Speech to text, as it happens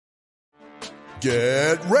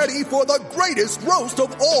Get ready for the greatest roast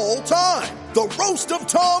of all time. The Roast of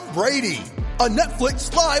Tom Brady. A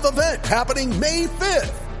Netflix live event happening May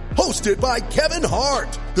 5th. Hosted by Kevin Hart.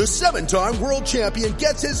 The 7-time world champion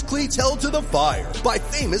gets his cleats held to the fire by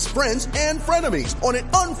famous friends and frenemies on an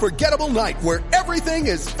unforgettable night where everything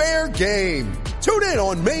is fair game. Tune in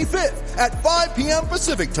on May 5th at 5 p.m.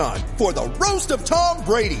 Pacific time for the Roast of Tom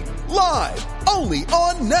Brady. Live only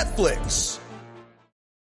on Netflix.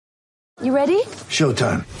 You ready?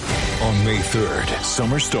 Showtime. On May 3rd,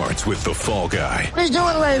 summer starts with The Fall Guy. Let's do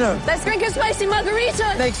it later. Let's drink a spicy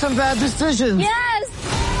margarita. Make some bad decisions. Yes.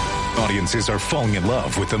 Audiences are falling in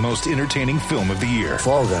love with the most entertaining film of the year.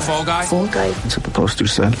 Fall Guy. Fall Guy? Fall Guy. That's what the poster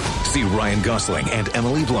said. See Ryan Gosling and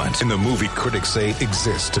Emily Blunt in the movie critics say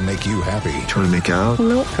exists to make you happy. Trying to make it out?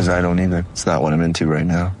 Nope. Because I don't either. It's not what I'm into right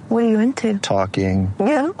now. What are you into? Talking.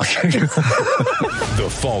 Yeah. The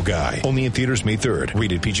Fall Guy. Only in theaters May 3rd.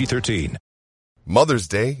 Rated PG-13. Mother's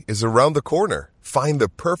Day is around the corner. Find the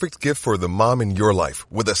perfect gift for the mom in your life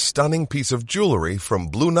with a stunning piece of jewelry from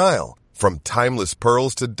Blue Nile. From timeless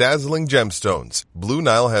pearls to dazzling gemstones, Blue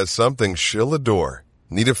Nile has something she'll adore.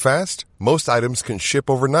 Need it fast? Most items can ship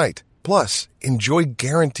overnight. Plus, enjoy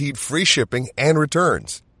guaranteed free shipping and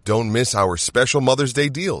returns. Don't miss our special Mother's Day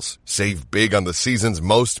deals. Save big on the season's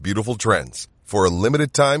most beautiful trends. For a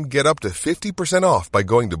limited time, get up to 50% off by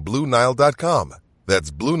going to BlueNile.com.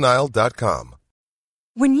 That's BlueNile.com.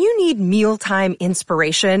 When you need mealtime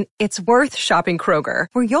inspiration, it's worth shopping Kroger,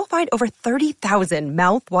 where you'll find over 30,000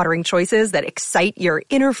 mouth-watering choices that excite your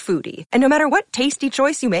inner foodie. And no matter what tasty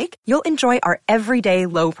choice you make, you'll enjoy our everyday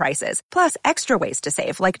low prices, plus extra ways to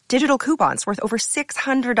save, like digital coupons worth over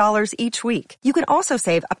 $600 each week. You can also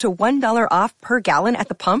save up to $1 off per gallon at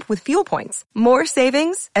the pump with fuel points. More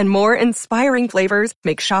savings and more inspiring flavors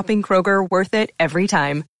make shopping Kroger worth it every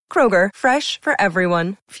time. Kroger, fresh for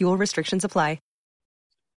everyone. Fuel restrictions apply.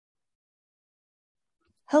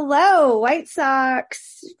 Hello, White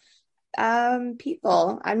Sox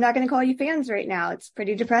people. I'm not going to call you fans right now. It's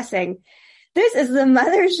pretty depressing. This is the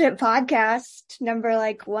Mothership podcast, number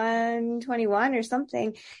 121 or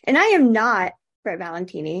something. And I am not Brett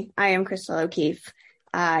Valentini. I am Crystal O'Keefe,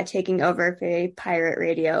 taking over for a pirate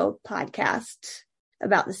radio podcast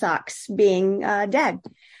about the Sox being dead.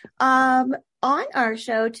 On our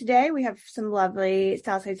show today, we have some lovely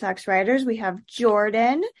Southside Sox writers. We have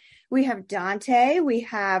Jordan. We have Dante, we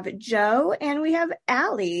have Joe, and we have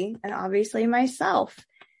Allie, and obviously myself.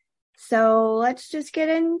 So let's just get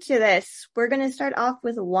into this. We're going to start off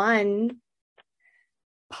with one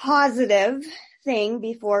positive thing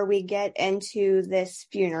before we get into this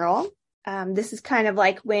funeral. This is kind of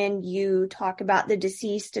like when you talk about the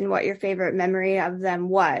deceased and what your favorite memory of them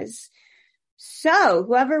was. So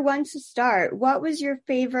whoever wants to start, what was your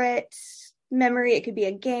favorite memory? It could be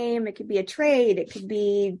a game, it could be a trade, it could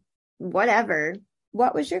be whatever.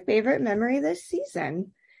 What was your favorite memory this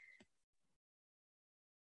season?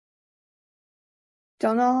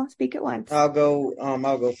 Don't all speak at once. I'll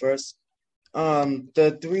go first.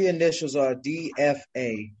 The three initials are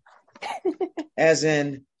DFA. As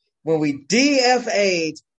in when we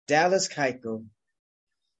DFA'd Dallas Keuchel.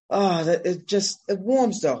 It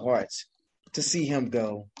warms the heart to see him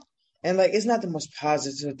go. And it's not the most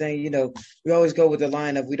positive thing, we always go with the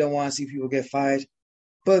line of we don't want to see people get fired.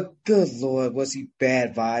 But good Lord, was he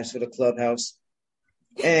bad vibes for the clubhouse?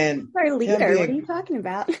 And our leader, what are you talking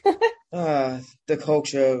about? The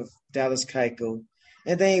culture of Dallas Keuchel.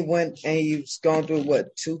 And then he went and he's gone through,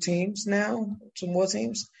 2 teams now? 2 more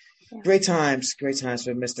teams? Yeah. Great times for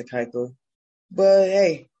Mr. Keuchel. But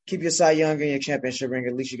hey, keep your Cy Young and your championship ring.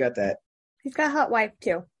 At least you got that. He's got a hot wife,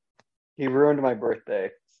 too. He ruined my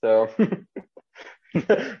birthday, so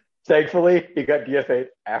thankfully he got DFA'd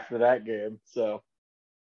after that game, so.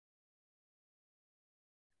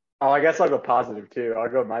 Oh, I guess I'll go positive too. I'll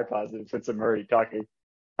go my positive since I'm already talking.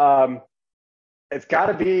 It's got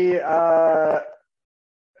to be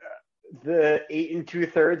the 8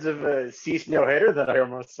 2/3 of a cease no hitter that I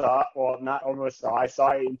almost saw. Well, not almost saw. I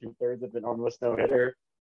saw 8 2/3 of an almost no hitter.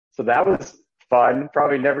 So that was fun.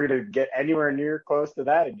 Probably never going to get anywhere near close to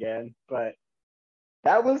that again, but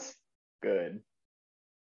that was good.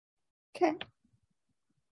 Okay.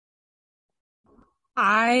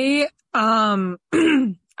 I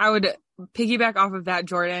would piggyback off of that,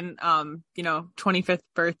 Jordan, 25th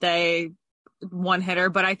birthday, one hitter.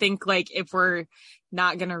 But I think if we're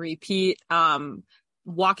not going to repeat,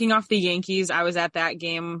 walking off the Yankees, I was at that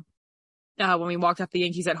game when we walked off the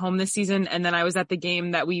Yankees at home this season. And then I was at the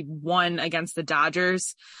game that we won against the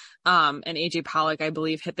Dodgers. And AJ Pollock, I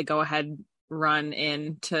believe, hit the go ahead run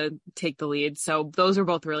in to take the lead. So those are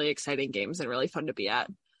both really exciting games and really fun to be at.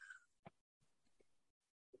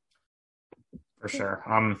 For sure.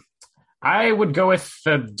 I would go with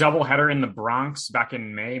the doubleheader in the Bronx back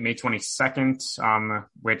in May 22nd,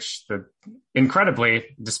 which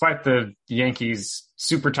incredibly, despite the Yankees'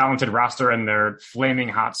 super talented roster and their flaming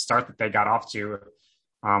hot start that they got off to,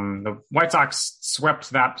 the White Sox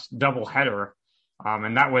swept that doubleheader,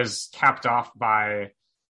 and that was capped off by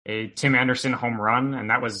a Tim Anderson home run,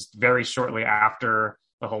 and that was very shortly after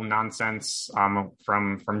the whole nonsense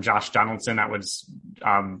from Josh Donaldson. That was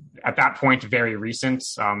at that point very recent.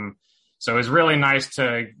 So it was really nice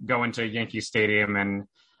to go into Yankee Stadium and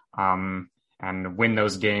win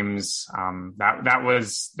those games.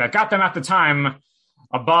 That got them at the time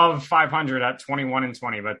above 500 at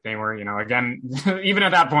 21-20, but they were, again, even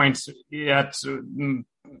at that point,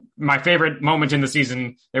 my favorite moment in the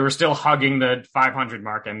season, they were still hugging the 500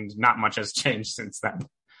 mark, and not much has changed since then.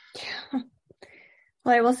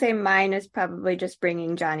 Well, I will say mine is probably just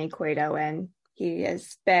bringing Johnny Cueto in. He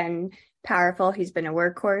has been powerful. He's been a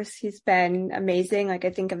workhorse. He's been amazing. Like, I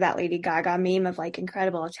think of that Lady Gaga meme of like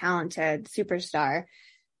incredible, talented superstar.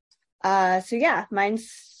 So yeah,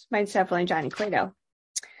 mine's definitely Johnny Cueto.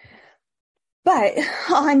 But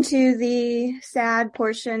on to the sad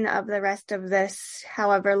portion of the rest of this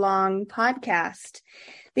however long podcast.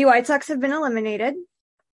 The White Sox have been eliminated.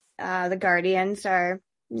 The Guardians are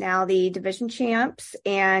now the division champs,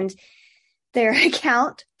 and their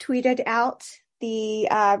account tweeted out the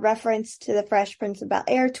reference to the Fresh Prince of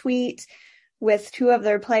Bel-Air tweet with two of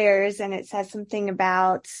their players, and it says something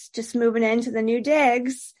about just moving into the new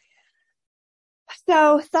digs.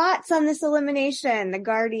 So thoughts on this elimination, the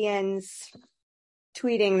Guardians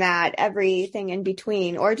tweeting that, everything in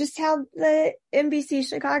between, or just how the NBC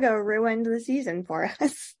Chicago ruined the season for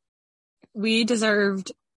us? We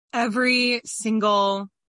deserved every single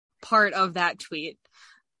part of that tweet.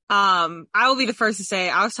 I will be the first to say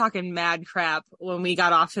I was talking mad crap when we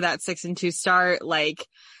got off to that 6-2 start. Like,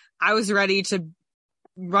 I was ready to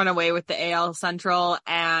run away with the AL Central,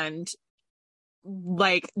 and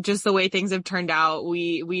like, just the way things have turned out,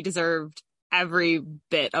 we deserved every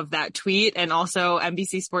bit of that tweet. And also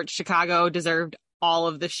NBC Sports Chicago deserved all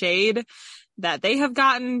of the shade that they have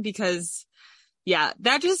gotten, because yeah,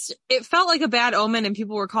 it felt like a bad omen, and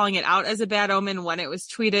people were calling it out as a bad omen when it was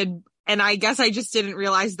tweeted. And I guess I just didn't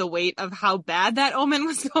realize the weight of how bad that omen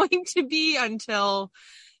was going to be until,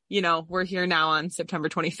 we're here now on September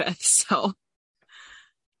 25th. So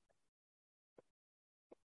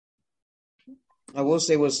I will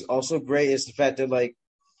say what's also great is the fact that, like,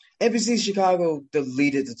 NBC Chicago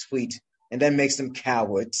deleted the tweet, and that makes them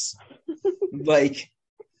cowards. Like,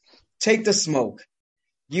 take the smoke.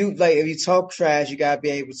 If you talk trash, you gotta be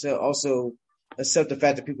able to also accept the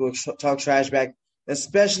fact that people talk trash back,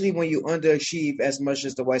 especially when you underachieve as much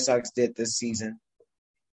as the White Sox did this season.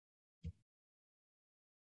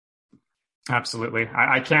 Absolutely.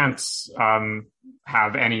 I can't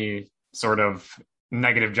have any sort of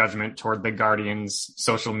negative judgment toward the Guardians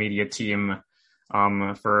social media team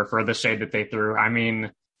for the shade that they threw. I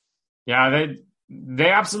mean, yeah, they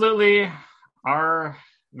absolutely are.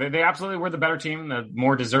 They absolutely were the better team, the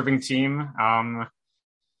more deserving team.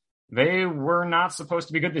 They were not supposed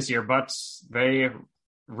to be good this year, but they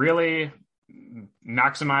really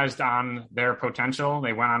maximized on their potential.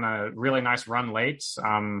 They went on a really nice run late.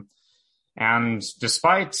 And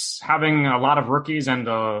despite having a lot of rookies and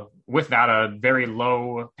with that a very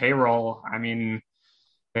low payroll, I mean,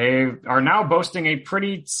 they are now boasting a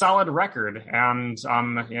pretty solid record. And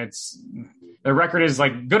their record is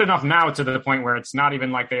like good enough now to the point where it's not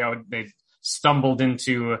even like they stumbled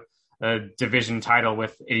into a division title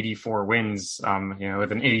with 84 wins,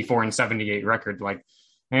 with an 84-78 record. Like,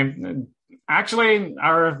 they actually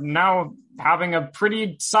are now having a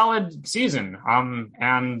pretty solid season.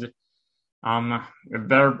 And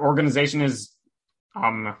their organization is,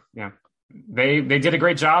 they did a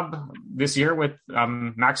great job this year with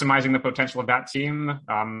maximizing the potential of that team.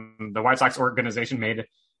 The White Sox organization made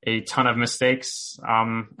a ton of mistakes,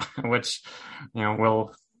 which,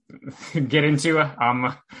 we'll get into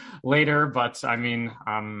later. But I mean,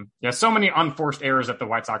 so many unforced errors that the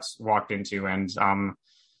White Sox walked into, and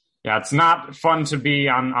it's not fun to be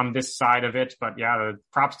on this side of it. But yeah,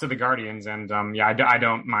 props to the Guardians, and I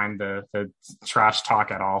don't mind the trash talk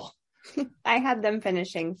at all. I had them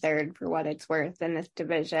finishing third for what it's worth in this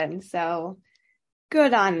division, so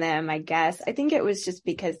good on them, I guess. I think it was just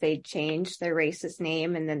because they changed their racist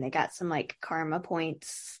name, and then they got some like karma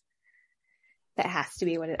points. That has to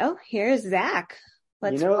be what it. Oh, here's Zach.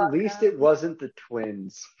 At least it wasn't the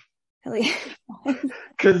Twins.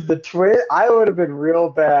 Because I would have been real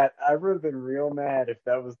bad. I would have been real mad if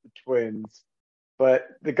that was the Twins. But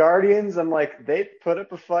the Guardians, I'm like, they put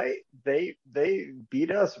up a fight. They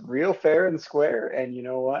beat us real fair and square, and you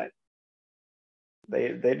know what?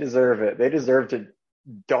 They deserve it. They deserve to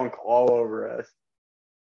dunk all over us.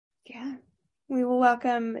 Yeah. We will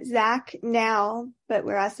welcome Zach now, but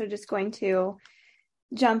we're also just going to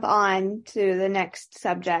jump on to the next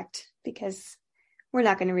subject because we're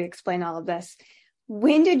not going to re-explain all of this.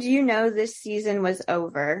 When did you know this season was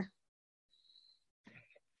over?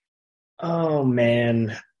 Oh,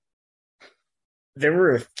 man. There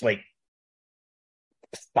were like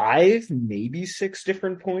 5, maybe 6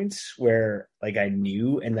 different points where like I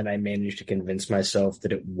knew, and then I managed to convince myself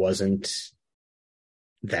that it wasn't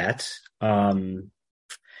that. When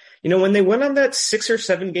they went on that 6 or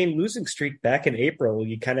 7 game losing streak back in April,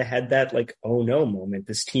 you kind of had that like, oh no moment.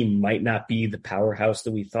 This team might not be the powerhouse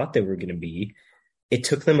that we thought they were going to be. It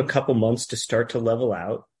took them a couple months to start to level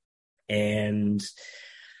out. And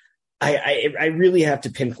I really have to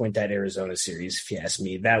pinpoint that Arizona series, if you ask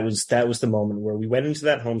me. That was the moment where we went into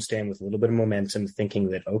that homestand with a little bit of momentum, thinking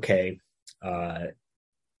that, okay,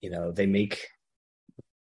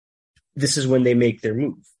 this is when they make their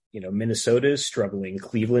move. Minnesota is struggling.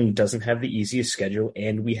 Cleveland doesn't have the easiest schedule,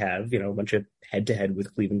 and we have, a bunch of head-to-head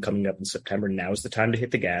with Cleveland coming up in September. Now's the time to hit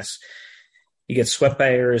the gas. You get swept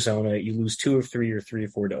by Arizona. You lose 2 of 3 or 3 or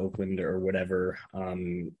 4 to Oakland or whatever.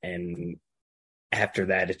 And after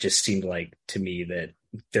that, it just seemed like to me that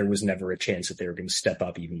there was never a chance that they were going to step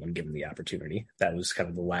up even when given the opportunity. That was kind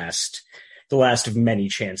of the last of many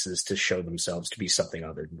chances to show themselves to be something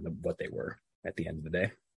other than what they were at the end of the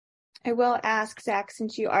day. I will ask, Zach,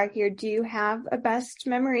 since you are here, do you have a best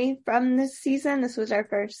memory from this season? This was our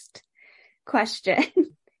first question.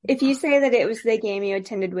 If you say that it was the game you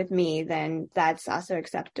attended with me, then that's also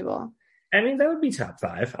acceptable. I mean, that would be top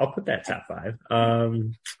 5. I'll put that top 5.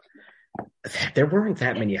 There weren't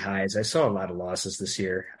that many highs. I saw a lot of losses this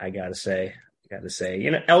year, I gotta say.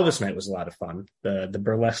 Elvis Night was a lot of fun. The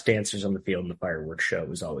burlesque dancers on the field and the fireworks show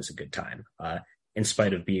was always a good time, in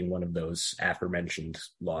spite of being one of those aforementioned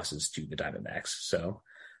losses to the Diamondbacks. So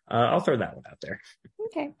I'll throw that one out there.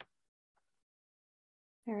 Okay.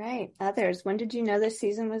 All right. Others, when did you know this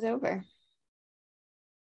season was over?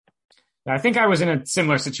 I think I was in a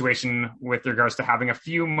similar situation with regards to having a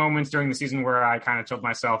few moments during the season where I kind of told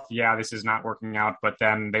myself, yeah, this is not working out. But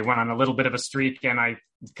then they went on a little bit of a streak and I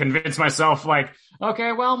convinced myself like,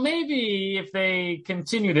 okay, well, maybe if they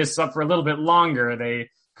continue this up for a little bit longer,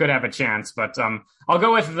 they could have a chance. But I'll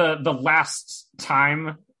go with the last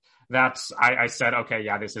time that I said, okay,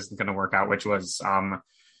 yeah, this isn't going to work out, which was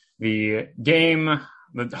the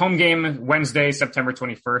home game Wednesday, September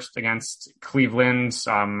 21st against Cleveland,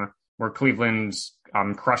 where Cleveland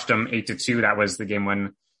crushed them 8-2. That was the game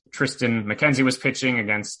when Tristan McKenzie was pitching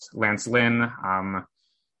against Lance Lynn.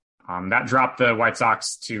 That dropped the White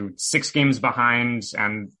Sox to 6 games behind,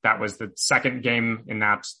 and that was the second game in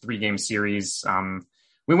that 3-game series.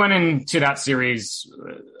 We went into that series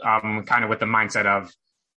kind of with the mindset of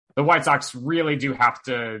the White Sox really do have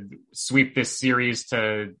to sweep this series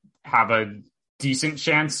to have a decent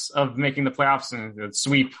chance of making the playoffs, and the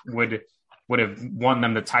sweep would have won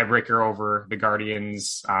them the tiebreaker over the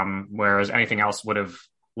Guardians, whereas anything else would have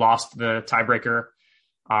lost the tiebreaker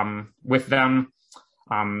with them.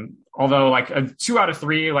 Although like a 2 out of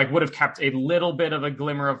 3 like would have kept a little bit of a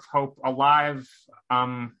glimmer of hope alive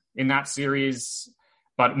in that series.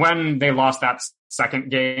 But when they lost that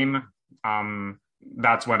second game,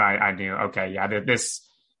 that's when I knew, okay, yeah, this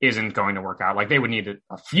isn't going to work out. Like they would need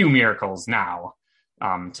a few miracles now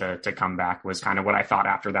to come back, was kind of what I thought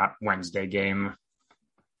after that Wednesday game.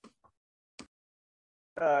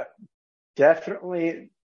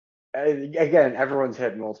 Definitely. Again, everyone's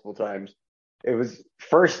had multiple times. It was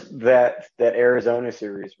first that Arizona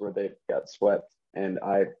series where they got swept, and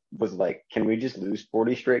I was like, can we just lose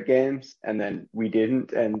 40 straight games? And then we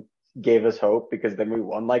didn't, and gave us hope, because then we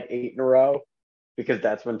won like 8 in a row, because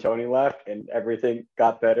that's when Tony left and everything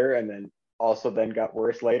got better, and then also then got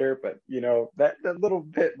worse later. But that little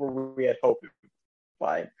bit where we had hope,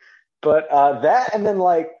 fine. But that, and then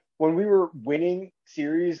like when we were winning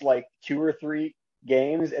series like 2 or 3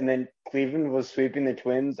 games, and then Cleveland was sweeping the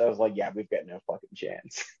Twins, I was like, yeah, we've got no fucking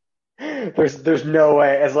chance. There's no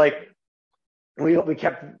way. As like we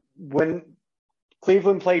kept, when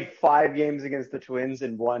Cleveland played 5 games against the Twins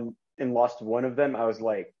and lost 1 of them, I was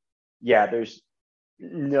like, yeah, there's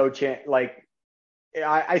no chance. Like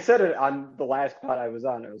I said it on the last pod I was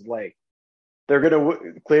on. It was like,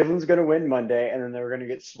 Cleveland's gonna win Monday, and then they were gonna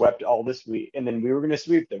get swept all this week, and then we were gonna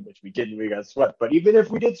sweep them, which we didn't. We got swept. But even if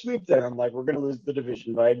we did sweep them, I'm like, we're gonna lose the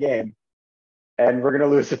division by a game, and we're gonna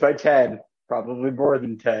lose it by 10, probably more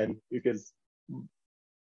than 10, because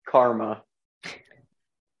Karma.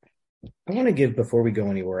 I want to give, before we go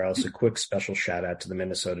anywhere else, a quick special shout out to the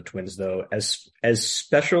Minnesota Twins, though. As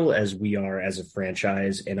special as we are as a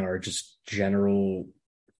franchise in our just general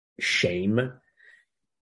shame,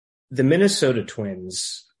 the Minnesota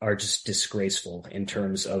Twins are just disgraceful in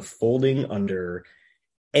terms of folding under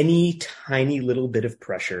any tiny little bit of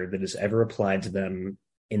pressure that is ever applied to them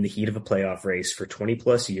in the heat of a playoff race for 20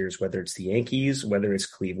 plus years, whether it's the Yankees, whether it's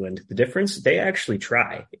Cleveland. The difference, they actually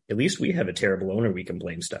try. At least we have a terrible owner we can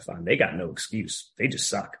blame stuff on. They got no excuse. They just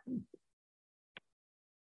suck.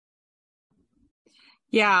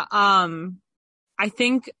 Yeah. I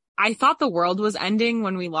thought the world was ending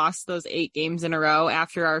when we lost those 8 games in a row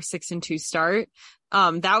after our 6-2 start.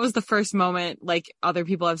 That was the first moment, like other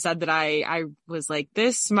people have said, that I was like,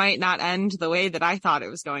 this might not end the way that I thought it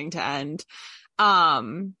was going to end.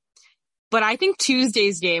 But I think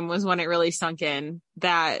Tuesday's game was when it really sunk in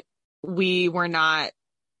that we were not,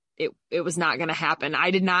 it was not going to happen.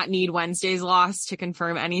 I did not need Wednesday's loss to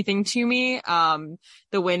confirm anything to me. The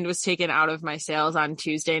wind was taken out of my sails on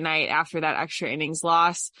Tuesday night after that extra innings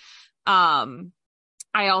loss. I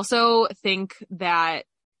also think that,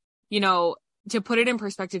 to put it in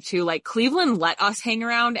perspective too, like Cleveland let us hang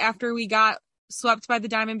around after we got swept by the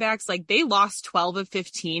Diamondbacks. Like they lost 12 of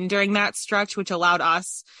 15 during that stretch, which allowed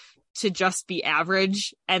us to just be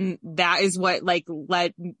average. And that is what like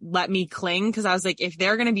let me cling. Cause I was like, if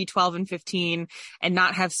they're going to be 12 and 15 and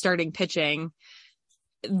not have starting pitching,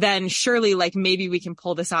 then surely like maybe we can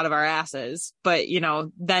pull this out of our asses. But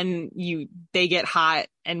then they get hot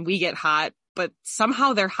and we get hot, but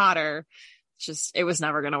somehow they're hotter. Just, it was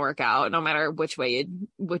never going to work out no matter which way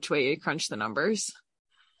you crunch the numbers.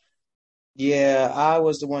 Yeah, I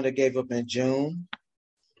was the one that gave up in June.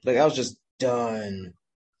 Like I was just done.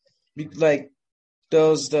 Like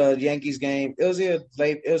the Yankees game. It was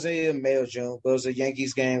either May or June, but it was a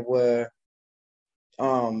Yankees game where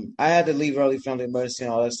I had to leave early, family emergency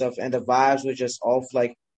and all that stuff, and the vibes were just off.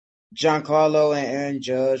 Like Giancarlo and Aaron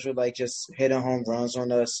Judge were like just hitting home runs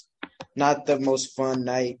on us. Not the most fun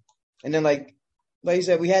night. And then like you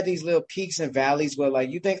said, we had these little peaks and valleys where like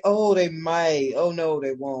you think, oh, they might, oh no,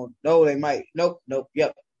 they won't, no, they might, nope,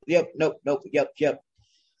 yep, nope, yep.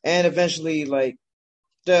 And eventually, like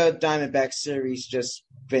the Diamondback series just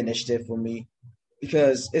finished it for me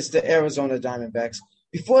because it's the Arizona Diamondbacks.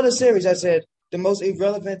 Before the series, I said the most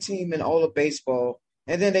irrelevant team in all of baseball,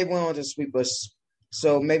 and then they went on to sweep us.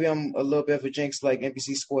 So maybe I'm a little bit of a jinx like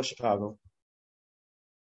NBC Sports Chicago.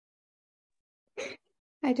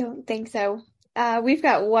 I don't think so. We've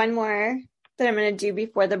got one more that I'm going to do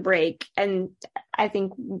before the break, and I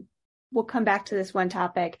think we'll come back to this one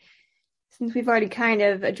topic. Since we've already kind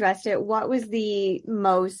of addressed it, what was the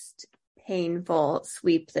most painful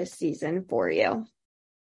sweep this season for you?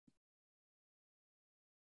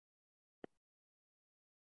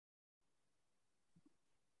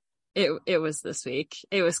 It was this week.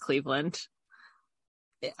 It was Cleveland.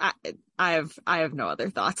 I have no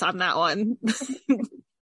other thoughts on that one.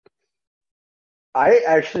 I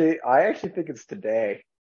actually think it's today.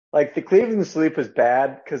 Like the Cleveland sweep was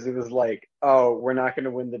bad because it was like, oh, we're not going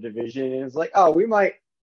to win the division, and it's like, oh, we might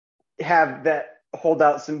have that hold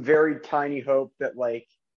out some very tiny hope that like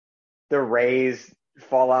the Rays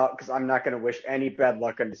fall out, because I'm not going to wish any bad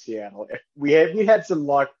luck on Seattle. If we had some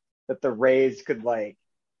luck that the Rays could like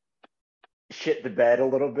shit the bed a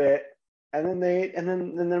little bit, and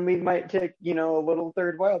then we might take a little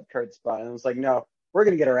third wild card spot, and it's like, no, we're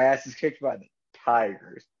going to get our asses kicked by the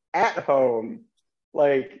Tigers at home.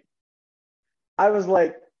 Like, I was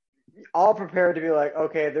like all prepared to be like,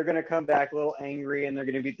 okay, they're going to come back a little angry and they're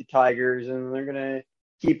going to beat the Tigers and they're going to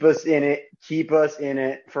keep us in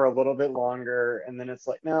it for a little bit longer. And then it's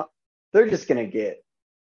like, no, they're just going to get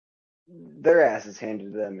their asses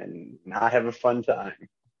handed to them and not have a fun time.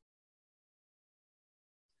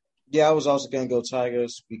 Yeah, I was also going to go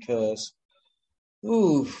Tigers because,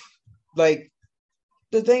 like,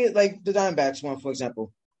 the thing is, like, the Diamondbacks won, for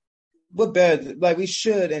example. We're better. Like, we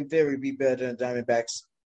should, in theory, be better than the Diamondbacks,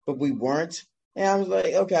 but we weren't. And I was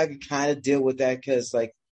like, okay, I could kind of deal with that because,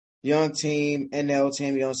 like, young team, NL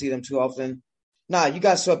team, you don't see them too often. Nah, you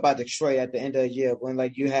got swept by Detroit at the end of the year when,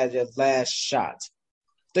 like, you had your last shot.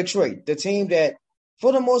 Detroit, the team that,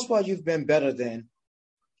 for the most part, you've been better than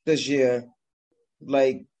this year.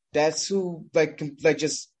 Like, that's who, like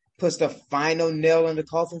just puts the final nail in the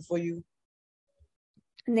coffin for you.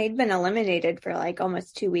 And they'd been eliminated for like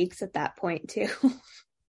almost 2 weeks at that point too.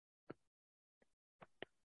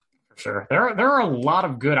 For sure. There are a lot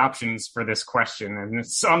of good options for this question, and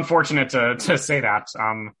it's unfortunate to say that.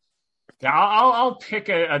 Yeah, I'll pick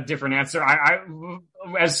a different answer. I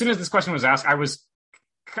as soon as this question was asked, I was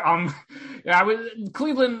Yeah,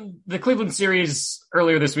 the Cleveland series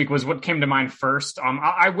earlier this week was what came to mind first.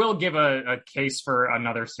 I will give a case for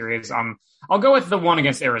another series. I'll go with the one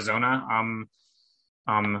against Arizona.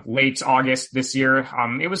 Late August this year.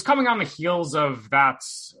 It was coming on the heels of that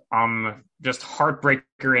just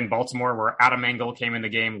heartbreaker in Baltimore where Adam Engel came in the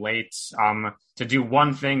game late to do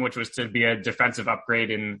one thing, which was to be a defensive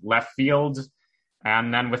upgrade in left field.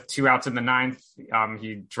 And then with 2 outs in the ninth,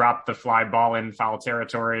 he dropped the fly ball in foul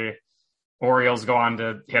territory. Orioles go on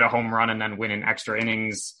to hit a home run and then win in extra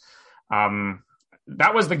innings.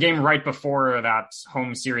 That was the game right before that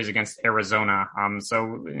home series against Arizona.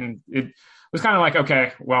 So it was kind of like,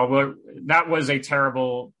 okay, well, that was a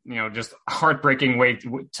terrible, just heartbreaking way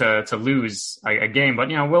to lose a game. But,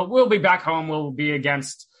 we'll be back home. We'll be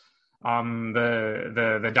against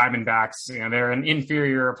the Diamondbacks. They're an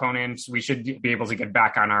inferior opponent. We should be able to get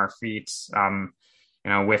back on our feet,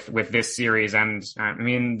 with this series. And I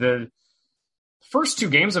mean, the first 2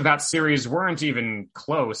 games of that series weren't even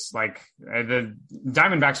close. Like the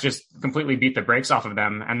Diamondbacks just completely beat the brakes off of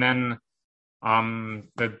them. And then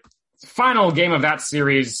the final game of that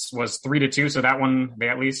series was 3-2. So that one, they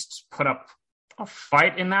at least put up a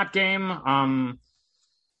fight in that game.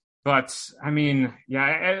 But I mean,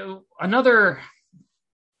 yeah, another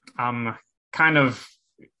kind of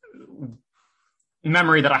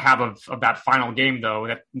memory that I have of that final game, though,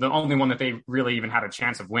 that the only one that they really even had a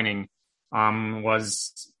chance of winning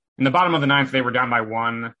was in the bottom of the ninth. They were down by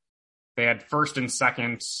 1. They had first and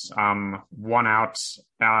second, 1 out,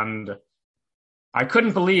 and I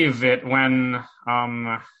couldn't believe it when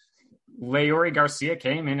Leury Garcia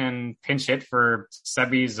came in and pinch hit for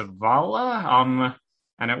Seby Zavala.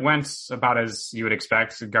 And it went about as you would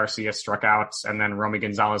expect. Garcia struck out, and then Romy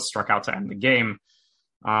Gonzalez struck out to end the game.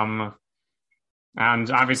 And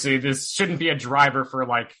obviously, this shouldn't be a driver for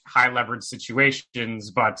like high leverage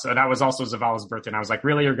situations, but that was also Zavala's birthday. And I was like,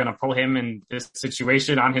 really, you're going to pull him in this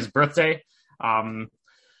situation on his birthday?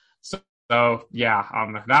 So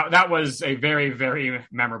yeah, that was a very, very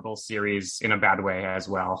memorable series in a bad way as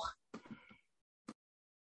well.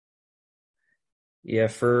 Yeah,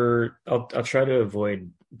 I'll try to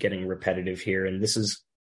avoid getting repetitive here, and this is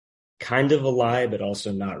kind of a lie, but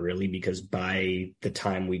also not really, because by the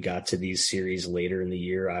time we got to these series later in the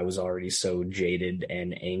year, I was already so jaded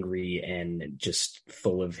and angry and just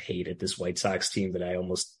full of hate at this White Sox team that I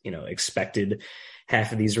almost, expected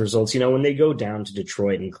half of these results. When they go down to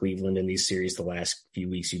Detroit and Cleveland in these series the last few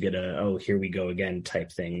weeks, you get here we go again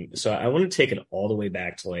type thing. So I want to take it all the way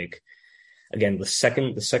back to again, the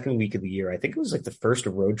second week of the year. I think it was the first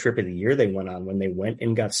road trip of the year they went on when they went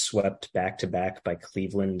and got swept back to back by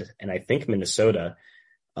Cleveland and I think Minnesota.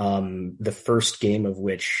 The first game of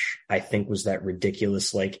which I think was that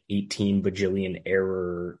ridiculous 18 bajillion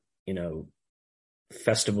error,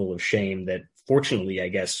 festival of shame that fortunately, I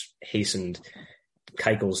guess, hastened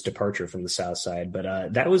Keuchel's departure from the South Side.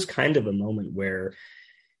 But that was kind of a moment where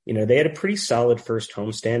they had a pretty solid first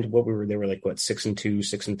homestand. They were 6-2,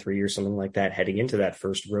 6-3 or something like that heading into that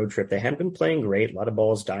first road trip. They hadn't been playing great. A lot of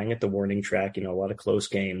balls dying at the warning track, a lot of close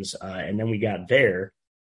games. And then we got there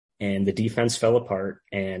and the defense fell apart.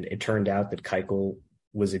 And it turned out that Keuchel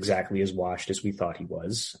was exactly as washed as we thought he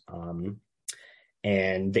was.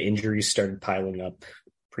 And the injuries started piling up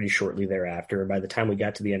pretty shortly thereafter. And by the time we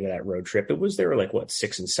got to the end of that road trip, they were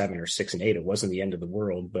 6-7 or 6-8. It wasn't the end of the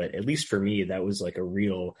world, but at least for me, that was a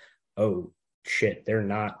real, oh shit, they're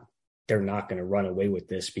not going to run away with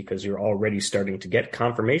this, because you're already starting to get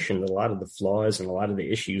confirmation that a lot of the flaws and a lot of the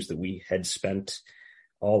issues that we had spent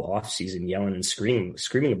all offseason yelling and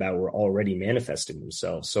screaming about were already manifesting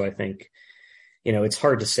themselves. So I think, it's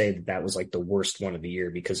hard to say that was the worst one of the year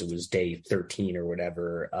because it was day 13 or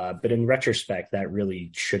whatever. But in retrospect, that really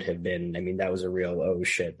should have been, that was a real, oh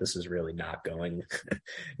shit, this is really not going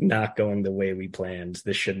the way we planned.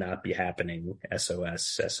 This should not be happening.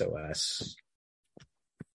 SOS.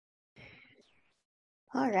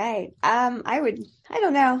 All right. I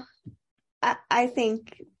don't know. I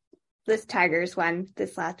think this Tigers one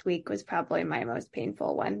this last week was probably my most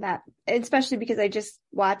painful one, especially because I just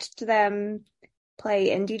watched them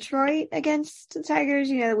play in Detroit against the Tigers,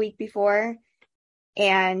 the week before,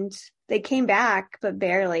 and they came back, but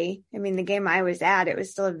barely. The game I was at, it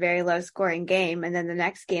was still a very low scoring game. And then the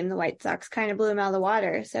next game, the White Sox kind of blew them out of the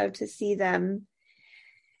water. So to see them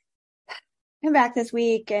come back this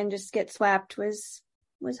week and just get swept was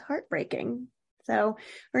heartbreaking. So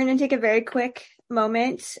we're going to take a very quick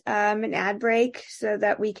moment, an ad break, so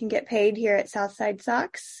that we can get paid here at Southside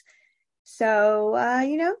Sox. So,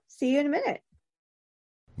 see you in a minute.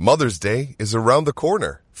 Mother's Day is around the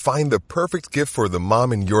corner. Find the perfect gift for the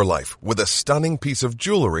mom in your life with a stunning piece of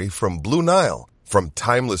jewelry from Blue Nile. From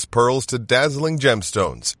timeless pearls to dazzling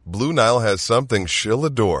gemstones, Blue Nile has something she'll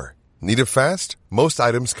adore. Need it fast? Most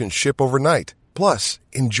items can ship overnight. Plus,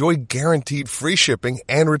 enjoy guaranteed free shipping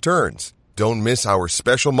and returns. Don't miss our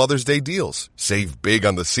special Mother's Day deals. Save big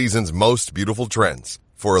on the season's most beautiful trends.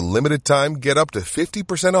 For a limited time, get up to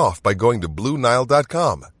 50% off by going to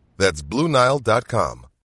BlueNile.com. That's BlueNile.com.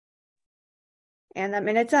 And that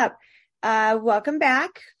minute's up. Welcome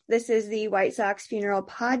back. This is the White Sox Funeral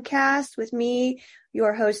Podcast with me,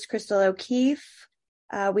 your host, Crystal O'Keefe.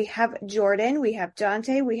 We have Jordan, we have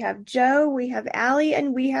Dante, we have Joe, we have Allie,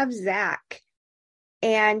 and we have Zach.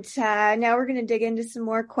 And now we're going to dig into some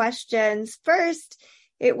more questions. First,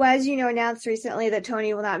 it was, announced recently that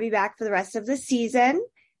Tony will not be back for the rest of the season.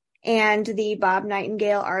 And the Bob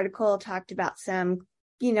Nightingale article talked about some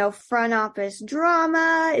front office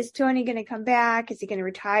drama. Is Tony going to come back? Is he going to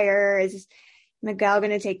retire? Is Miguel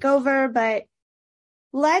going to take over? But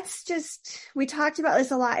we talked about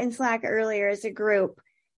this a lot in Slack earlier as a group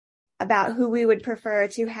about who we would prefer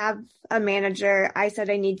to have a manager. I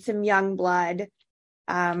said I need some young blood.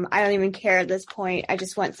 I don't even care at this point. I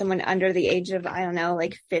just want someone under the age of,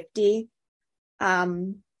 50.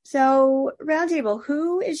 So roundtable,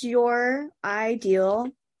 who is your ideal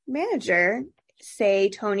manager? Say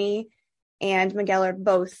Tony and Miguel are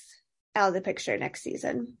both out of the picture next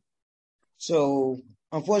season. So,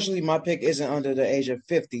 unfortunately, my pick isn't under the age of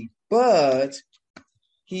 50, but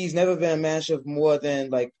he's never been a manager of more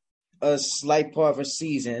than a slight part of a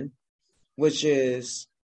season, which is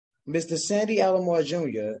Mr. Sandy Alomar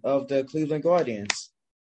Jr. of the Cleveland Guardians.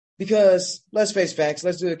 Because let's face facts,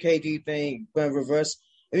 let's do the KD thing, but in reverse.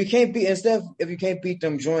 If you can't beat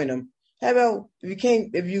them, join them. How about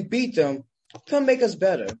if you beat them, come make us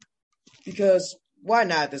better? Because why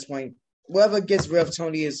not at this point? Whoever gets rid of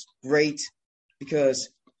Tony is great, because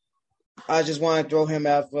I just want to throw him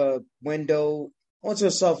out of a window onto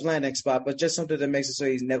a soft landing spot, but just something that makes it so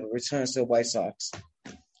he never returns to the White Sox.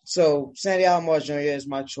 So Sandy Alomar Jr. is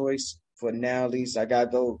my choice for now, at least. I got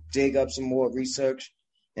to go dig up some more research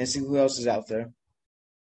and see who else is out there.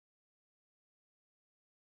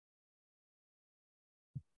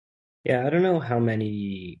 Yeah, I don't know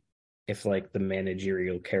if the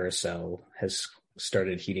managerial carousel has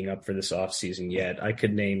started heating up for this offseason yet. I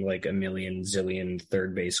could name a million zillion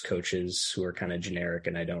third base coaches who are kind of generic,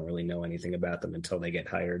 and I don't really know anything about them until they get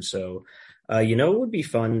hired. So, it would be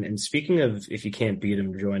fun. And speaking of, if you can't beat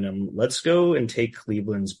them, join them. Let's go and take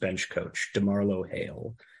Cleveland's bench coach, DeMarlo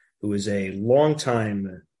Hale, who is a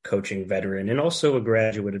longtime coaching veteran and also a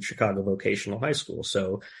graduate of Chicago Vocational High School.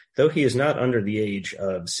 So though he is not under the age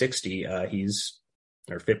of 50, he's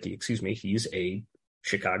a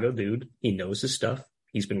Chicago dude. He knows his stuff.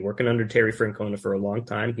 He's been working under Terry Francona for a long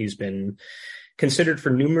time. He's been considered for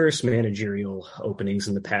numerous managerial openings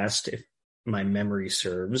in the past, if my memory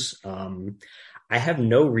serves. I have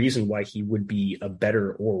no reason why he would be a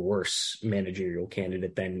better or worse managerial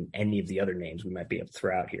candidate than any of the other names we might be able to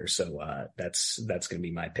throw out here. So that's going to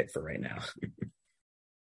be my pick for right now.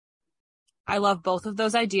 I love both of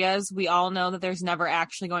those ideas. We all know that there's never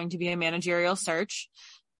actually going to be a managerial search.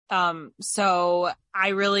 So I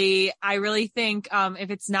really think, if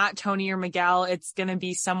it's not Tony or Miguel, it's going to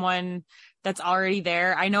be someone that's already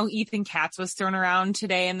there. I know Ethan Katz was thrown around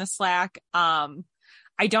today in the Slack.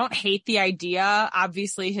 I don't hate the idea.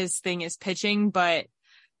 Obviously his thing is pitching, but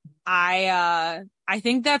I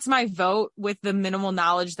think that's my vote with the minimal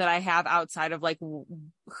knowledge that I have outside of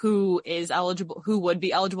who would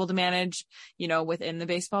be eligible to manage, within the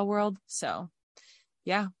baseball world. So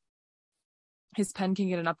yeah. His pen can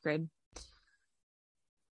get an upgrade.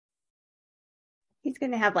 He's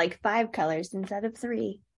going to have 5 colors instead of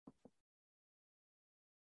 3.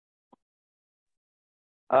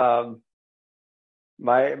 My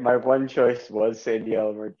one choice was Sandy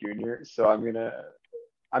Alomar Jr., so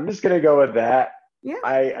I'm just gonna go with that. Yeah.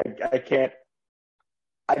 I can't.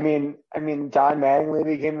 I mean, Don Mattingly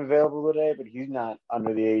became available today, but he's not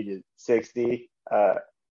under the age of 60.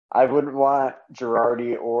 I wouldn't want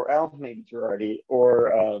Girardi or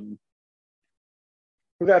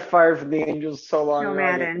who got fired from the Angels so long ago. Joe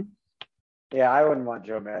Madden. Yeah, I wouldn't want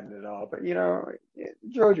Joe Madden at all. But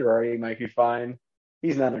Joe Girardi might be fine.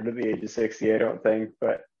 He's not under the age of 60, I don't think.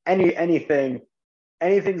 But anything's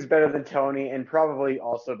better than Tony, and probably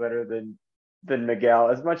also better than Miguel.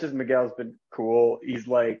 As much as Miguel's been cool, he's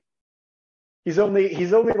only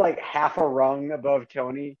half a rung above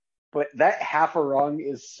Tony. But that half a rung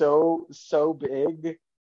is so big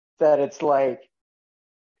that it's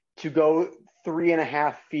to go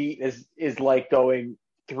 3.5 feet is like going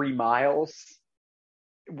 3 miles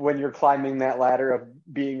when you're climbing that ladder of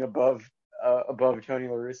being above Tony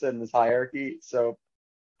La Russa in this hierarchy. So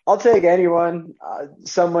I'll take anyone,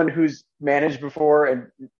 someone who's managed before and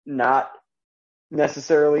not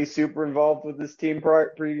necessarily super involved with this team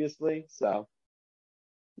previously. So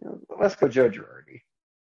let's go Joe Girardi.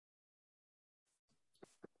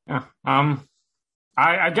 Yeah.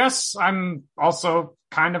 I guess I'm also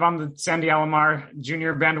kind of on the Sandy Alomar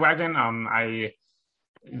Jr. bandwagon. I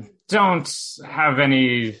don't have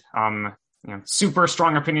any super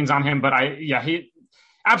strong opinions on him, but he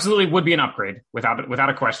absolutely would be an upgrade without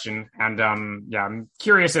a question. And I'm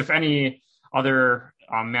curious if any other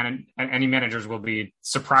any managers will be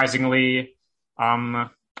surprisingly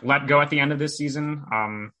let go at the end of this season.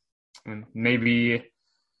 And maybe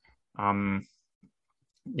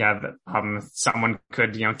someone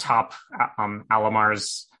could top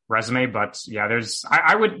Alomar's resume, but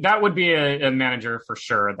that would be a manager for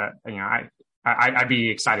sure that I'd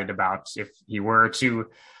be excited about if he were to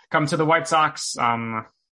come to the White Sox. So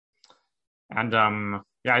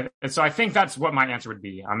I think that's what my answer would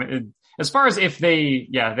be. As far as if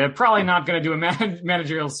they're probably not going to do a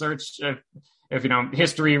managerial search if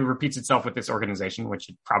history repeats itself with this organization, which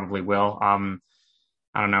it probably will. I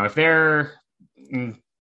don't know if they're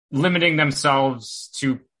limiting themselves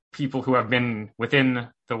to people who have been within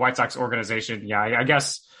the White Sox organization. I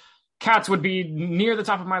guess Katz would be near the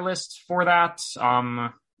top of my list for that.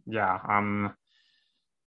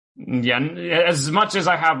 As much as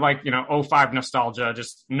I have 05 nostalgia,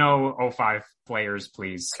 just no 05 players,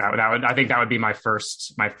 please. I think that would be my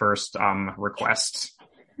first request.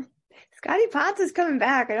 Scotty Potts is coming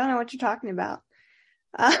back. I don't know what you're talking about.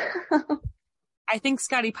 I think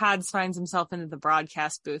Scotty Pods finds himself into the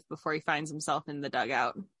broadcast booth before he finds himself in the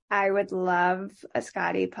dugout. I would love a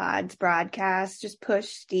Scotty Pods broadcast. Just push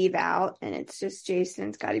Steve out and it's just Jason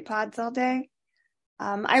and Scotty Pods all day.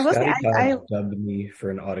 I dubbed me for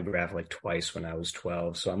an autograph twice when I was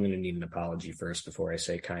 12, so I'm going to need an apology first before I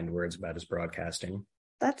say kind words about his broadcasting.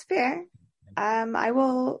 That's fair. I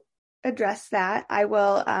will address that. I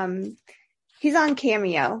will. He's on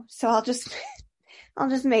Cameo, so I'll just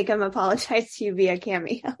make him apologize to you via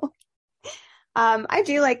Cameo. I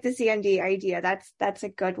do like the CND idea. That's a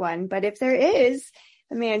good one. But if there is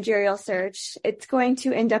a managerial search, it's going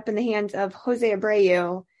to end up in the hands of Jose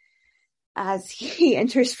Abreu as he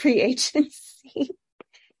enters free agency.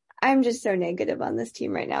 I'm just so negative on this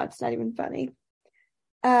team right now. It's not even funny.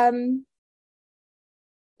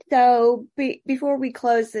 So before we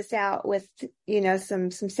close this out with,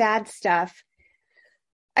 some sad stuff,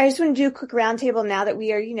 I just want to do a quick roundtable now that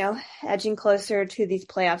we are, edging closer to these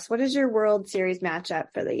playoffs. What is your World Series matchup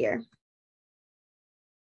for the year?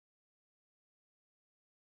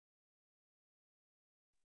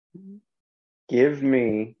 Give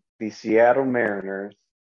me the Seattle Mariners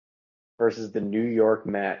versus the New York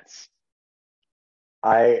Mets.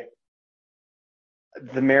 The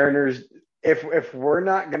Mariners, if we're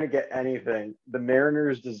not going to get anything, the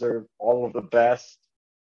Mariners deserve all of the best.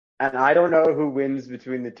 And I don't know who wins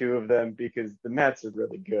between the two of them because the Mets are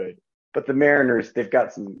really good. But the Mariners, they've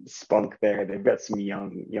got some spunk there. They've got some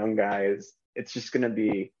young guys. It's just going to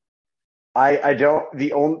be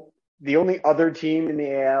the only other team in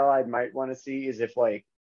the AL I might want to see is if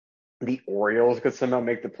the Orioles could somehow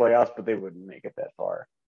make the playoffs, but they wouldn't make it that far.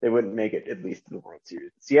 They wouldn't make it at least to the World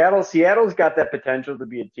Series. Seattle's got that potential to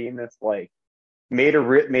be a team that's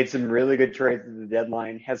made some really good trades at the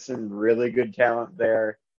deadline, has some really good talent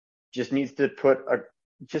there. Just needs to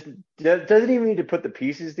doesn't even need to put the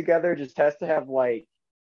pieces together. Just has to have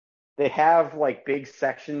they have big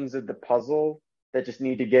sections of the puzzle that just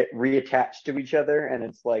need to get reattached to each other, and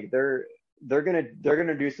it's they're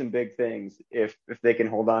gonna do some big things if they can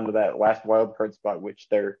hold on to that last wild card spot, which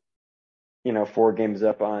they're 4 games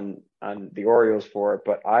up on the Orioles for.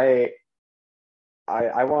 But I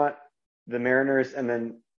want the Mariners, and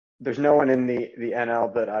then there's no one in the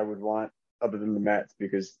NL that I would want other than the Mets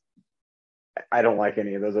because I don't like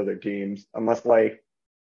any of those other teams unless the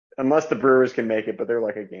Brewers can make it, but they're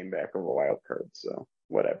a game back of a wild card, so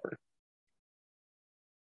whatever.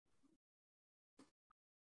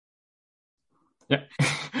 Yeah.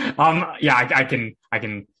 I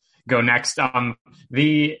can go next. I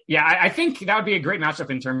think that would be a great matchup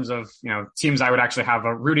in terms of, teams I would actually have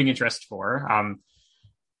a rooting interest for.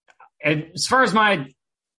 And as far as my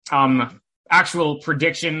actual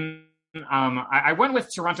prediction, I went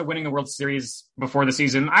with Toronto winning the World Series before the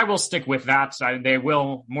season. I will stick with that. They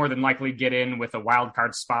will more than likely get in with a wild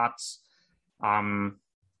card spot.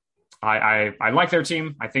 I like their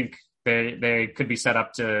team. I think they could be set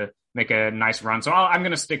up to make a nice run. So I'm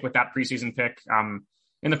going to stick with that preseason pick.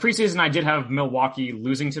 in the preseason, I did have Milwaukee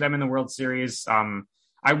losing to them in the World Series.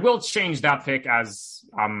 I will change that pick as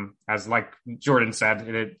like Jordan said,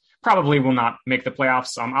 it probably will not make the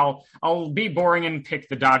playoffs. I'll be boring and pick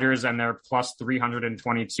the Dodgers and their plus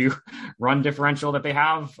 322 run differential that they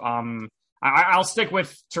have. I'll stick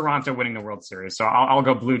with Toronto winning the World Series. So I'll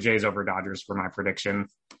go Blue Jays over Dodgers for my prediction.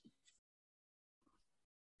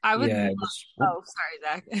 I would sorry,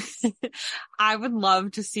 Zach. I would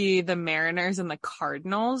love to see the Mariners and the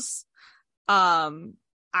Cardinals.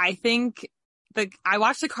 I think I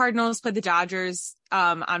watched the Cardinals play the Dodgers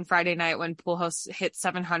on Friday night when Pujols hit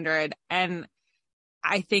 700, and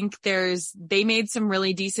I think they made some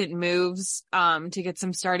really decent moves to get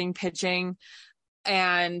some starting pitching,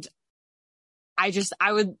 and I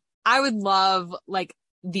would love like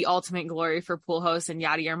the ultimate glory for Pujols and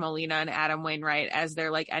Yadier Molina and Adam Wainwright as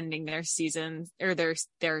they're like ending their season or their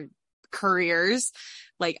careers.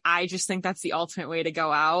 Like, I just think that's the ultimate way to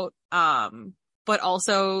go out. But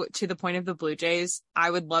also to the point of the Blue Jays,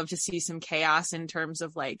 I would love to see some chaos in terms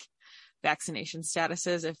of like vaccination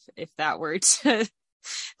statuses if that were to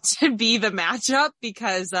be the matchup,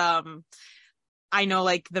 because I know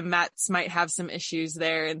like the Mets might have some issues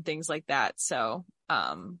there and things like that. So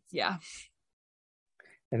yeah.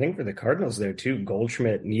 I think for the Cardinals there too,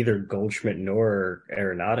 neither Goldschmidt nor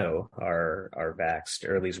Arenado are vaxxed,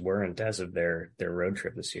 or at least weren't as of their road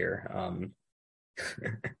trip this year.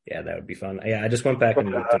 Yeah, that would be fun. Yeah, I just went back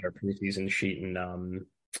and looked at our preseason sheet, and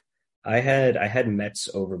I had Mets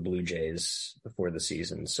over Blue Jays before the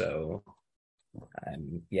season. So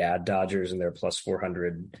yeah, Dodgers and their plus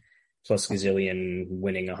 400 plus gazillion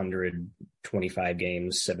winning 125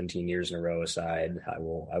 games 17 years in a row aside, I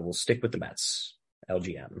will stick with the Mets.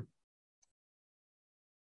 LGM.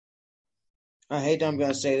 I hate that I'm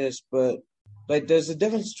going to say this, but like there's a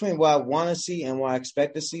difference between what I want to see and what I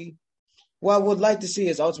expect to see. What I would like to see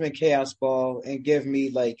is Ultimate Chaos Ball and give me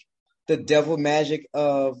like the devil magic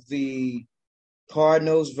of the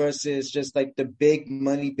Cardinals versus just like the big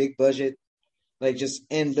money, big budget, like just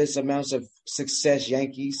endless amounts of success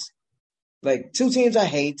Yankees. Like two teams I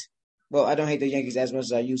hate. Well, I don't hate the Yankees as much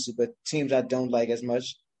as I used to, but teams I don't like as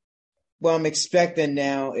much. What I'm expecting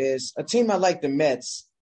now is a team I like, the Mets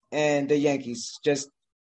and the Yankees. Just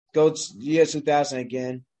go to year 2000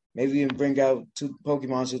 again. Maybe even bring out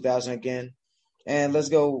Pokemon 2000 again. And let's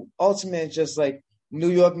go ultimate, just like New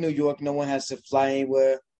York. No one has to fly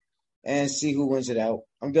anywhere, and see who wins it out.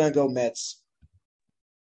 I'm going to go Mets.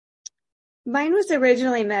 Mine was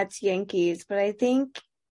originally Mets Yankees, but I think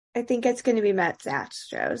it's going to be Mets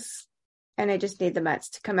Astros. And I just need the Mets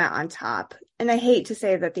to come out on top. And I hate to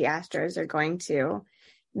say that the Astros are going to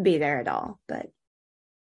be there at all. But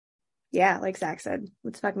yeah, like Zach said,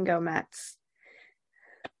 let's fucking go Mets.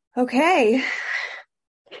 Okay.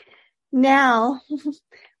 Now,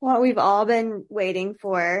 what we've all been waiting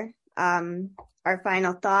for, our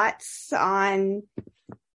final thoughts on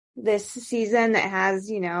this season that has,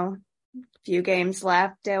 a few games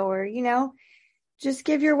left, or, just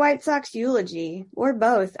give your White Sox eulogy, or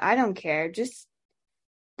both. I don't care.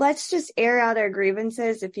 Let's just air out our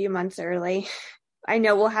grievances a few months early. I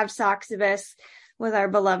know we'll have Soxivus with our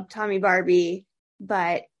beloved Tommy Barbie,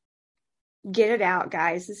 but get it out,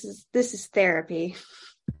 guys. This is therapy.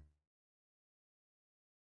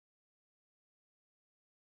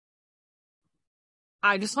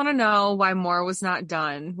 I just want to know why more was not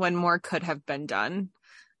done when more could have been done.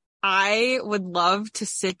 I would love to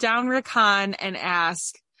sit down Rick Hahn and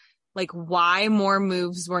ask, like, why more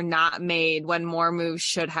moves were not made when more moves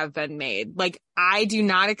should have been made. Like, I do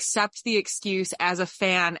not accept the excuse as a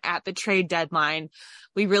fan at the trade deadline.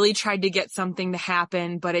 We really tried to get something to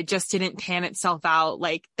happen, but it just didn't pan itself out.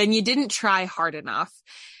 Like, then you didn't try hard enough.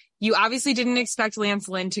 You obviously didn't expect Lance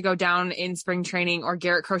Lynn to go down in spring training, or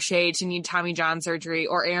Garrett Crochet to need Tommy John surgery,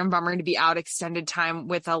 or Aaron Bummer to be out extended time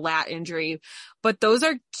with a lat injury. But those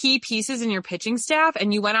are key pieces in your pitching staff,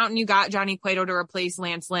 and you went out and you got Johnny Cueto to replace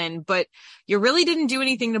Lance Lynn, but you really didn't do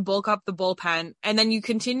anything to bulk up the bullpen. And then you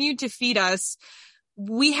continued to feed us.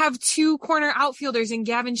 We have two corner outfielders in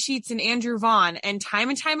Gavin Sheets and Andrew Vaughn, and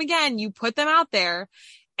time again, you put them out there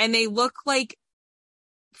and they look like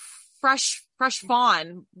fresh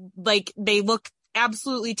fawn. Like, they look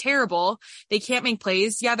absolutely terrible. They can't make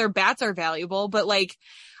plays. Yeah, their bats are valuable, but like,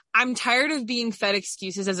 I'm tired of being fed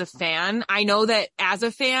excuses as a fan. I know that as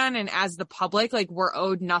a fan and as the public, like, we're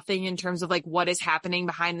owed nothing in terms of like what is happening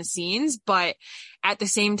behind the scenes. But at the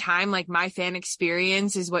same time, like, my fan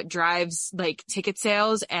experience is what drives like ticket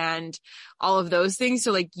sales and all of those things.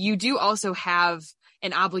 So like, you do also have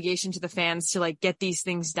an obligation to the fans to like get these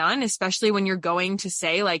things done, especially when you're going to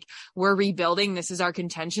say like, we're rebuilding, this is our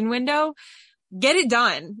contention window. get it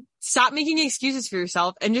done. Stop making excuses for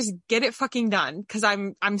yourself and just get it fucking done. Cause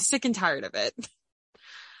I'm sick and tired of it.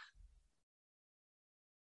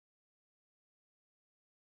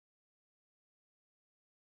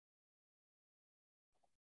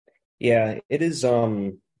 Yeah, it is.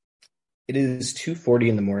 It is 2:40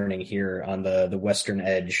 in the morning here on the western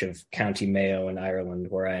edge of County Mayo in Ireland,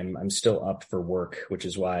 where I'm still up for work, which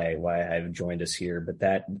is why I've joined us here. But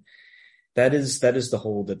that is the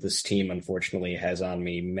hold that this team unfortunately has on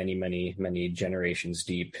me, many generations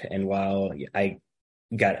deep. And while I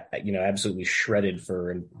got absolutely shredded for,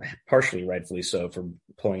 and partially rightfully so, for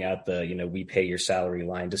pulling out the we pay your salary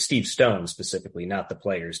line to Steve Stone specifically, not the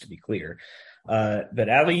players, to be clear. But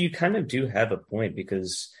Ali, you kind of do have a point,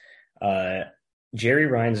 because Jerry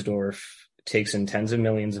Reinsdorf takes in tens of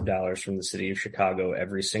millions of dollars from the city of Chicago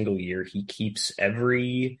every single year. He keeps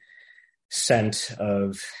every cent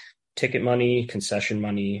of ticket money, concession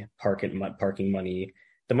money, parking money.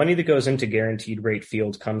 The money that goes into Guaranteed Rate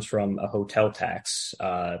Field comes from a hotel tax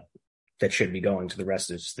that should be going to the rest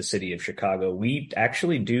of the city of Chicago. We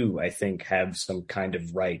actually do, I think, have some kind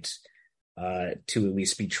of right to at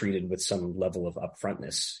least be treated with some level of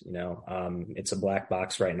upfrontness. It's a black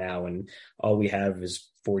box right now, and all we have is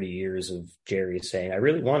 40 years of Jerry saying, I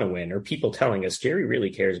really want to win, or people telling us Jerry really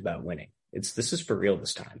cares about winning. This is for real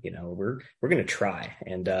this time. We're going to try.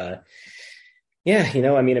 And it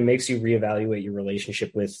makes you reevaluate your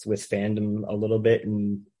relationship with fandom a little bit,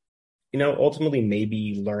 and ultimately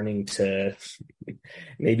maybe learning to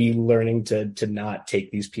not take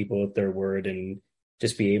these people at their word, and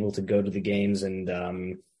just be able to go to the games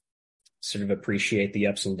and sort of appreciate the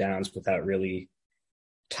ups and downs without really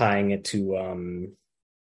tying it to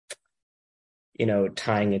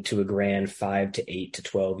a grand 5 to 8 to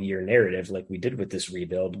 12 year narrative like we did with this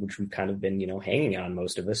rebuild, which we've kind of been, hanging on,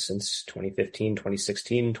 most of us, since 2015,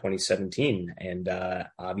 2016, 2017. And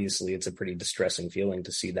obviously it's a pretty distressing feeling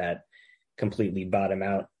to see that completely bottom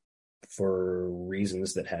out for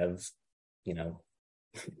reasons that have,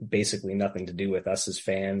 basically nothing to do with us as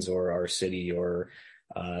fans or our city or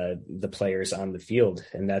the players on the field.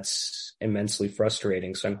 And that's immensely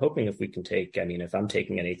frustrating. So I'm hoping if we can if I'm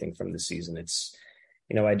taking anything from the season, it's,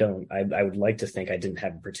 I would like to think I didn't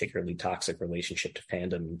have a particularly toxic relationship to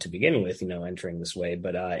fandom to begin with, entering this way.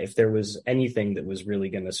 But if there was anything that was really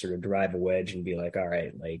going to sort of drive a wedge and be like, all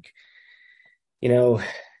right,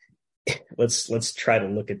 let's try to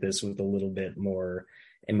look at this with a little bit more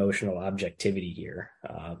emotional objectivity here.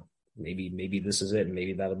 Maybe this is it, and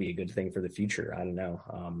maybe that'll be a good thing for the future. I don't know.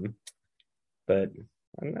 But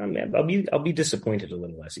I'll be disappointed a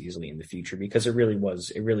little less easily in the future, because it really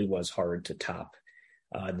was hard to top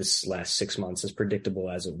this last 6 months, as predictable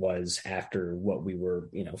as it was after what we were,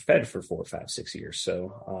 fed for 4, 5, 6 years.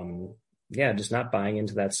 So just not buying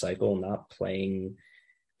into that cycle, not playing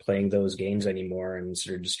those games anymore, and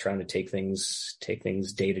sort of just trying to take things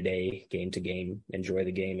day to day, game to game, enjoy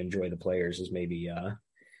the game, enjoy the players, is maybe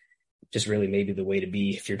just really maybe the way to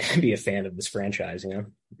be if you're going to be a fan of this franchise.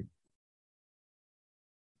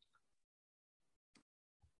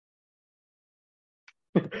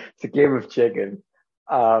 It's a game of chicken.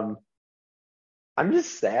 I'm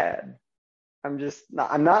just sad. I'm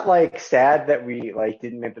not like sad that we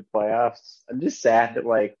didn't make the playoffs. I'm just sad that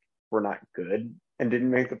we're not good and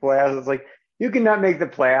didn't make the playoffs. It's like, you cannot make the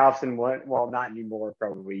playoffs and not anymore.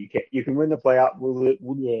 Probably you can win the playoff,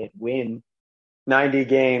 win 90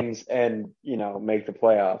 games and make the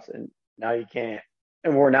playoffs, and now you can't.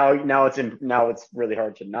 And now it's really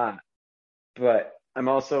hard to not. But I'm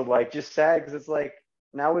also just sad, because it's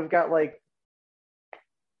now we've got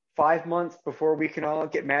 5 months before we can all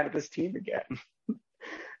get mad at this team again.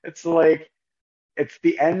 It's it's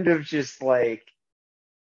the end of just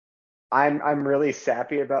I'm really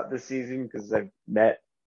sappy about this season, because I've met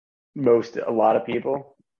a lot of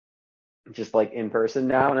people just in person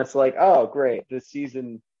now, and it's oh great, this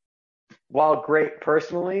season, while great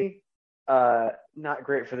personally, not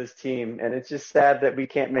great for this team. And it's just sad that we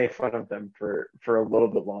can't make fun of them for a little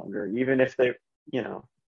bit longer, even if they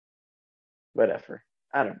whatever.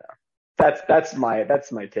 I don't know. That's my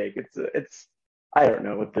take. It's I don't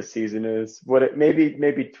know what this season is. Maybe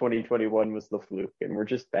 2021 was the fluke, and we're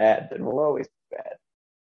just bad, and we'll always be bad.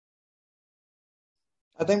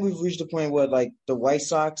 I think we've reached a point where the White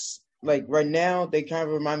Sox, right now, they kind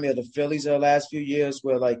of remind me of the Phillies of the last few years,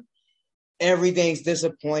 where everything's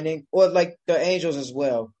disappointing, or the Angels as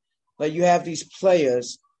well. You have these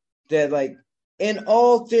players that in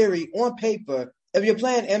all theory, on paper, if you're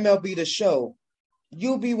playing MLB The Show,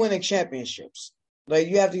 you'll be winning championships.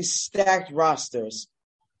 You have these stacked rosters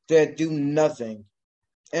that do nothing.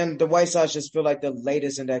 And the White Sox just feel like the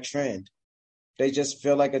latest in that trend. they just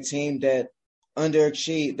feel like a team that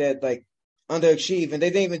underachieved, and they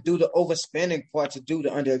didn't even do the overspending part to do the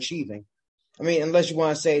underachieving. I mean, unless you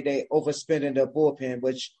want to say they overspend in their bullpen,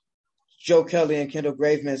 which Joe Kelly and Kendall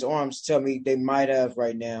Graveman's arms tell me they might have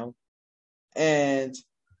right now. And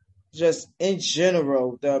just in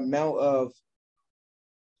general, the amount of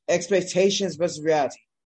expectations versus reality.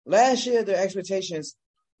 Last year, the expectations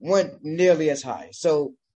weren't nearly as high.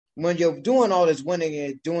 So when you're doing all this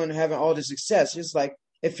winning and having all this success, it's like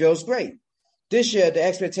it feels great. This year, the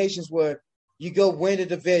expectations were you go win the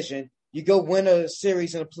division, you go win a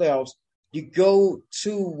series in the playoffs, you go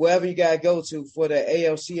to wherever you got to go to for the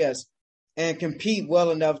ALCS and compete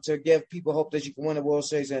well enough to give people hope that you can win the World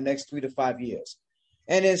Series in the next 3 to 5 years.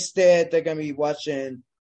 And instead, they're going to be watching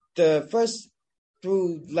the first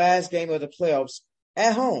through last game of the playoffs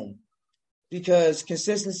at home because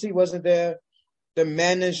consistency wasn't there. The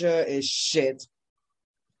manager is shit.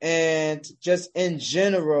 And just in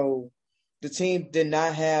general, the team did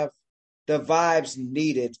not have the vibes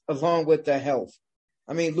needed along with the health.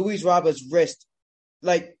 I mean, Luis Roberts' wrist,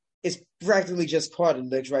 it's practically just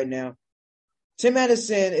cartilage right now. Tim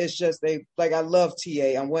Anderson is just I love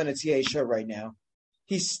TA. I'm wearing a TA shirt right now.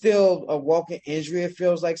 He's still a walking injury, it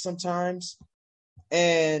feels like sometimes.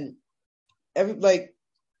 And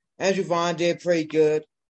Andrew Vaughn did pretty good.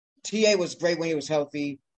 TA was great when he was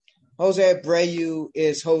healthy. Jose Abreu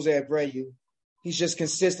is Jose Abreu. He's just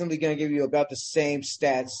consistently going to give you about the same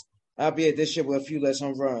stats, albeit this year with a few less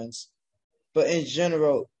home runs. But in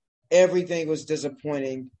general, everything was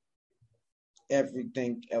disappointing.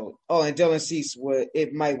 Everything else. Oh, and Dylan Cease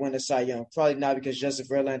might win the Cy Young. Probably not because Justin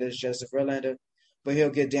Verlander is Justin Verlander, but he'll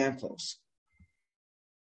get damn close.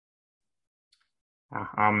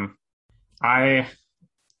 I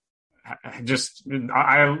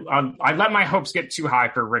let my hopes get too high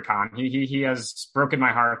for Rick Hahn. He has broken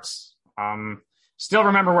my heart. Still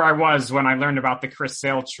remember where I was when I learned about the Chris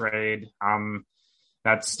Sale trade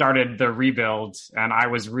that started the rebuild, and I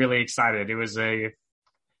was really excited. It was a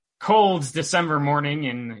cold December morning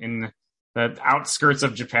in the outskirts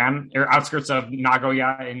of Japan, or outskirts of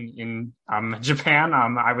Nagoya in Japan.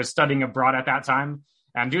 I was studying abroad at that time,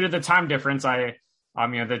 and due to the time difference,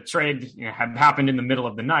 the trade had happened in the middle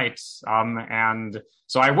of the night, and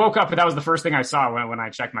so I woke up, and that was the first thing I saw when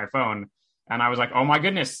I checked my phone. And I was like, oh my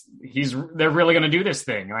goodness, they're really going to do this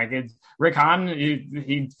thing. Rick Hahn,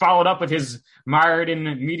 he followed up with his mired in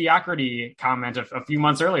mediocrity comment a few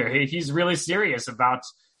months earlier. He's really serious about,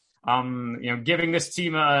 giving this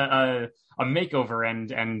team a makeover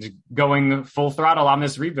and going full throttle on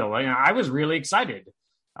this rebuild. I was really excited.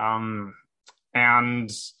 And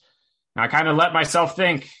I kind of let myself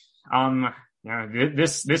think,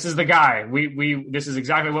 this is the guy. This is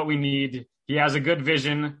exactly what we need. He has a good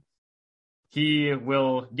vision. He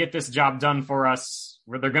will get this job done for us,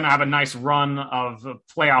 where they're going to have a nice run of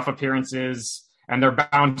playoff appearances, and they're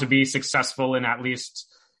bound to be successful in at least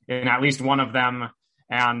one of them.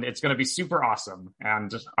 And it's going to be super awesome.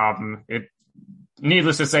 And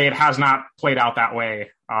needless to say, it has not played out that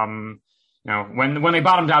way. When they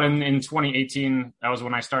bottomed out in 2018, that was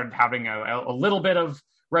when I started having a little bit of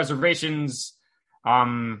reservations.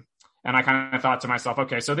 And I kind of thought to myself,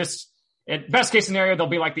 okay, so best case scenario, they'll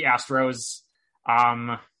be like the Astros.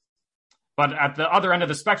 But at the other end of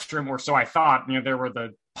the spectrum, or so I thought, there were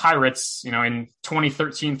the Pirates, in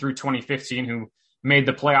 2013 through 2015, who made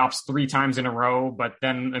the playoffs 3 times in a row, but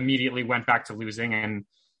then immediately went back to losing. And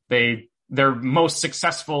their most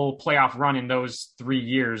successful playoff run in those 3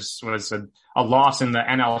 years was a loss in the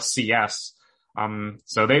NLCS.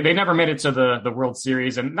 So they never made it to the World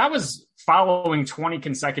Series. And that was following 20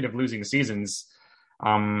 consecutive losing seasons.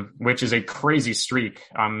 Which is a crazy streak.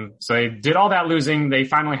 So they did all that losing. They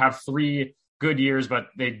finally have 3 good years, but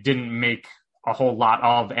they didn't make a whole lot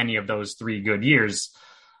of any of those 3 good years.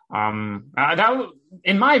 That,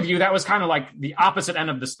 in my view, that was kind of like the opposite end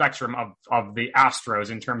of the spectrum of the Astros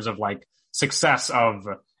in terms of success of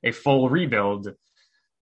a full rebuild.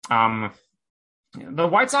 The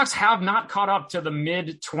White Sox have not caught up to the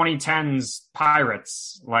mid 2010s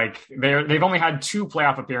Pirates. They've only had 2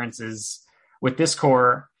 playoff appearances with this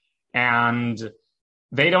core, and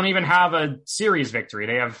they don't even have a series victory.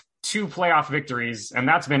 They have 2 playoff victories, and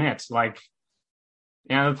that's been it.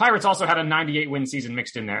 The Pirates also had a 98 win season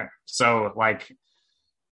mixed in there. So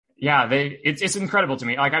it's incredible to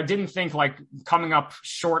me. I didn't think coming up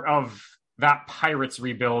short of that Pirates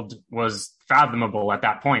rebuild was fathomable at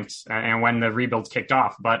that point, and when the rebuild kicked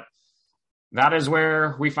off, but that is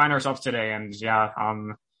where we find ourselves today. And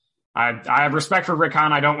I have respect for Rick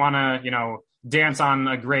Hahn. I don't want to, dance on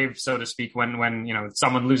a grave, so to speak, when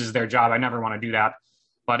someone loses their job. I never want to do that.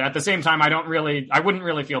 But at the same time, I wouldn't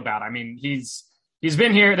really feel bad. I mean, he's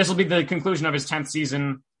been here. This will be the conclusion of his 10th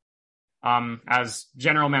season as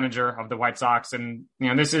general manager of the White Sox. And,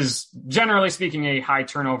 this is generally speaking a high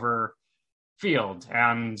turnover field.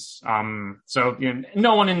 And so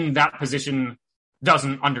no one in that position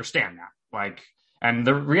doesn't understand that. And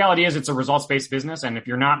the reality is it's a results-based business. And if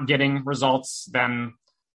you're not getting results, then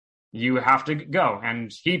you have to go.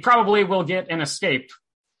 And he probably will get an escape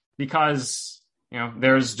because,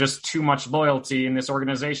 there's just too much loyalty in this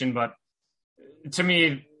organization. But to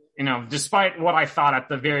me, despite what I thought at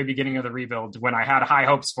the very beginning of the rebuild, when I had high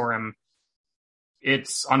hopes for him,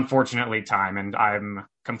 it's unfortunately time. And I'm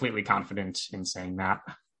completely confident in saying that.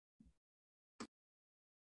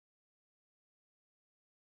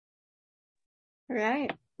 All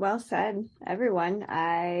right. Well said, everyone.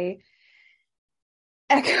 I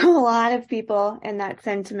echo a lot of people in that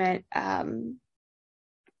sentiment.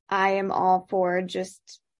 I am all for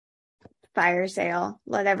just fire sale.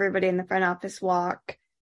 Let everybody in the front office walk.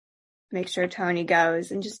 Make sure Tony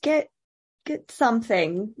goes and just get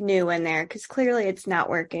something new in there, because clearly it's not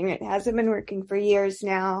working. It hasn't been working for years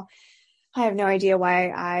now. I have no idea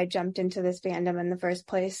why I jumped into this fandom in the first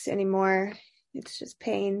place anymore. It's just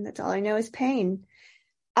pain. That's all I know is pain.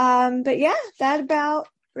 But yeah, that about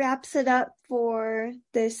wraps it up for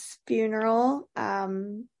this funeral.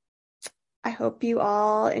 I hope you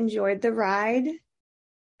all enjoyed the ride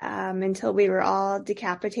until we were all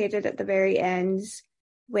decapitated at the very end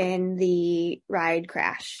when the ride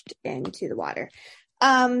crashed into the water.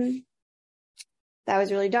 That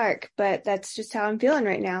was really dark, but that's just how I'm feeling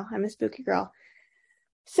right now. I'm a spooky girl.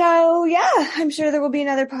 So yeah, I'm sure there will be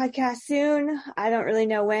another podcast soon. I don't really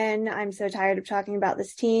know when. I'm so tired of talking about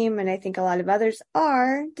this team, and I think a lot of others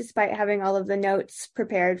are, despite having all of the notes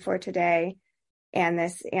prepared for today and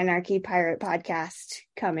this Anarchy Pirate podcast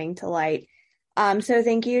coming to light. So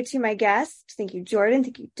thank you to my guests. Thank you, Jordan.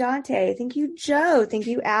 Thank you, Dante. Thank you, Joe. Thank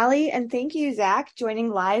you, Allie. And thank you, Zach, joining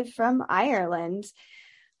live from Ireland.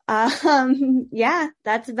 Yeah,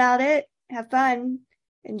 that's about it. Have fun.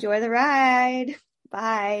 Enjoy the ride.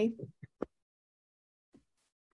 Bye.